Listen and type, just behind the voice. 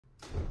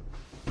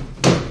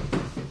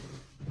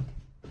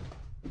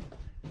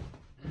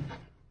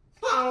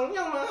朋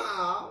友们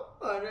好，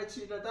我是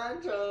骑着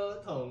单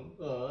车从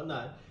河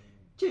南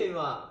去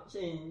往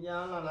新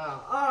疆的老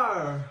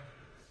二，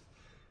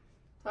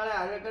他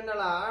俩是跟着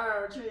老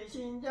二去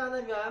新疆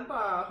的元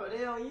宝和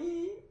六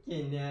一，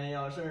今天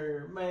又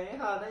是美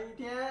好的一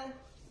天。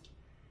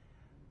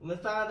我们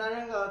三个单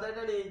身狗在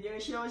这里已经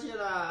休息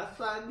了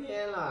3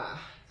天了，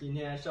今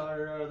天收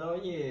拾收拾东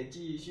西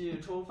继续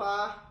出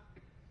发，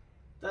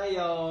再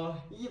有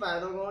100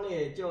多公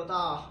里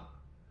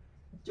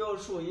就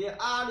属于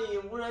阿里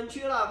无人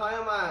区了，朋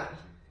友们，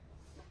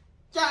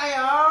加油！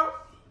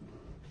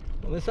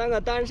我们3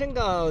个单身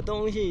狗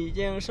东西已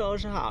经收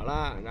拾好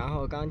了，然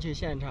后刚去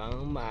县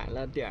城买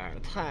了点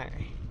菜，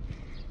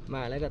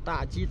买了个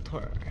大鸡腿，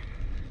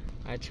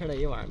还吃了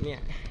一碗面。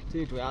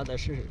最主要的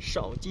是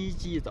手机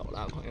寄走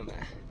了，朋友们，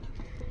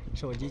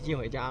手机寄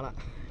回家了，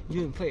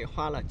运费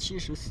花了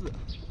74，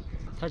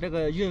它这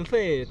个运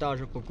费倒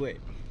是不贵，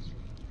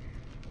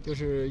就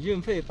是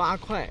运费8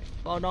块，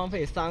包装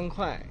费3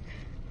块，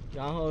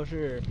然后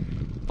是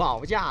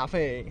保价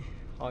费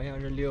好像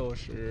是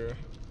60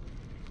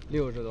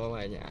多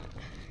块钱，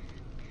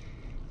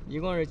一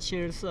共是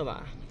74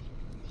吧。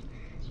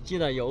寄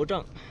的邮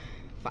政，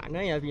反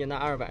正也比那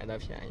200的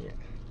便宜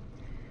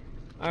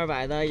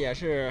，200的也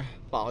是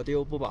保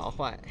丢不保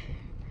坏，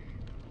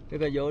这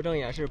个邮政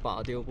也是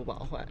保丢不保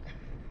坏。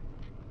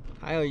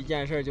还有一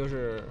件事就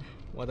是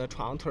我的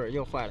床腿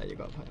又坏了一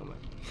个，朋友们，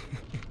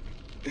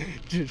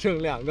只剩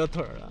2个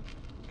腿了。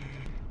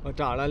我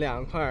找了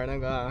2块那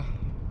个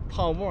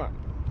泡沫，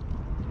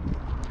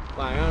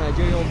晚上呢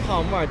就用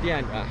泡沫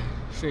垫着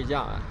睡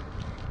觉啊，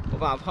我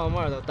把泡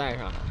沫都带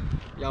上了，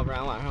要不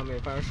然晚上没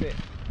法睡。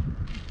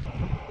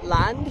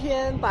蓝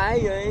天白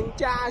云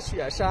夹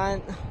雪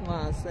山，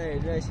哇塞，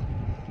这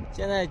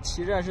现在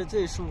骑着是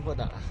最舒服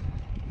的了，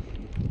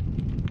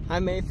还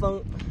没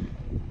风，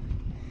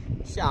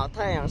小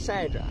太阳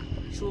晒着，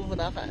舒服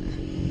得很。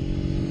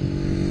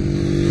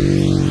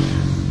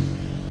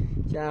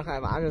现在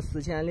海拔是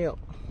4600，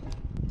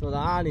走到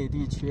阿里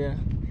地区，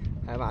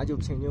海拔就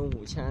平均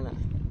5000了，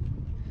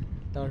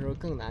到时候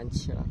更难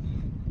骑了。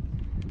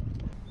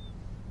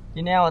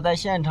今天我在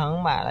县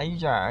城买了一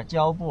卷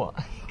胶布，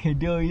给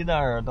六一的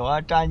耳朵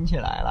粘起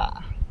来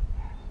了。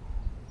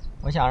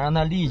我想让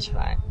它立起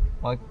来，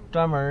我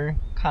专门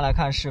看了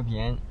看视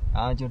频，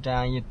然后就这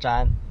样一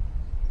粘，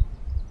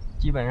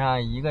基本上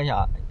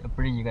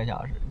不是1个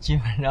小时，基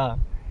本上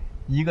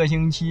1个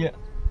星期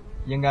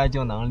应该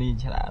就能立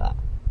起来了。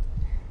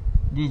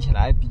立起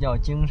来比较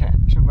精神，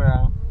是不是？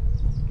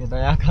给大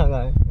家看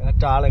看，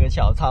扎了个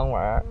小苍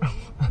纹。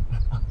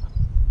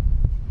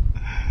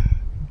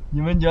你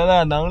们觉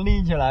得能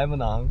立起来不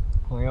能？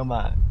朋友们，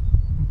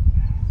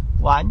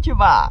玩去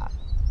吧！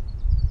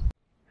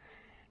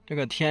这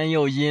个天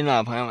又阴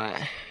了，朋友们，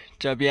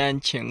这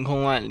边晴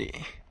空万里，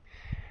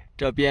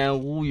这边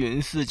乌云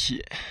四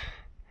起，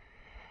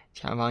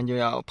前方就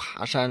要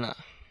爬山了。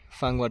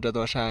翻过这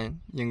座山，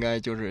应该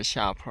就是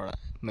下坡了，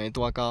没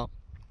多高。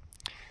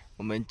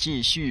我们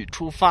继续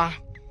出发。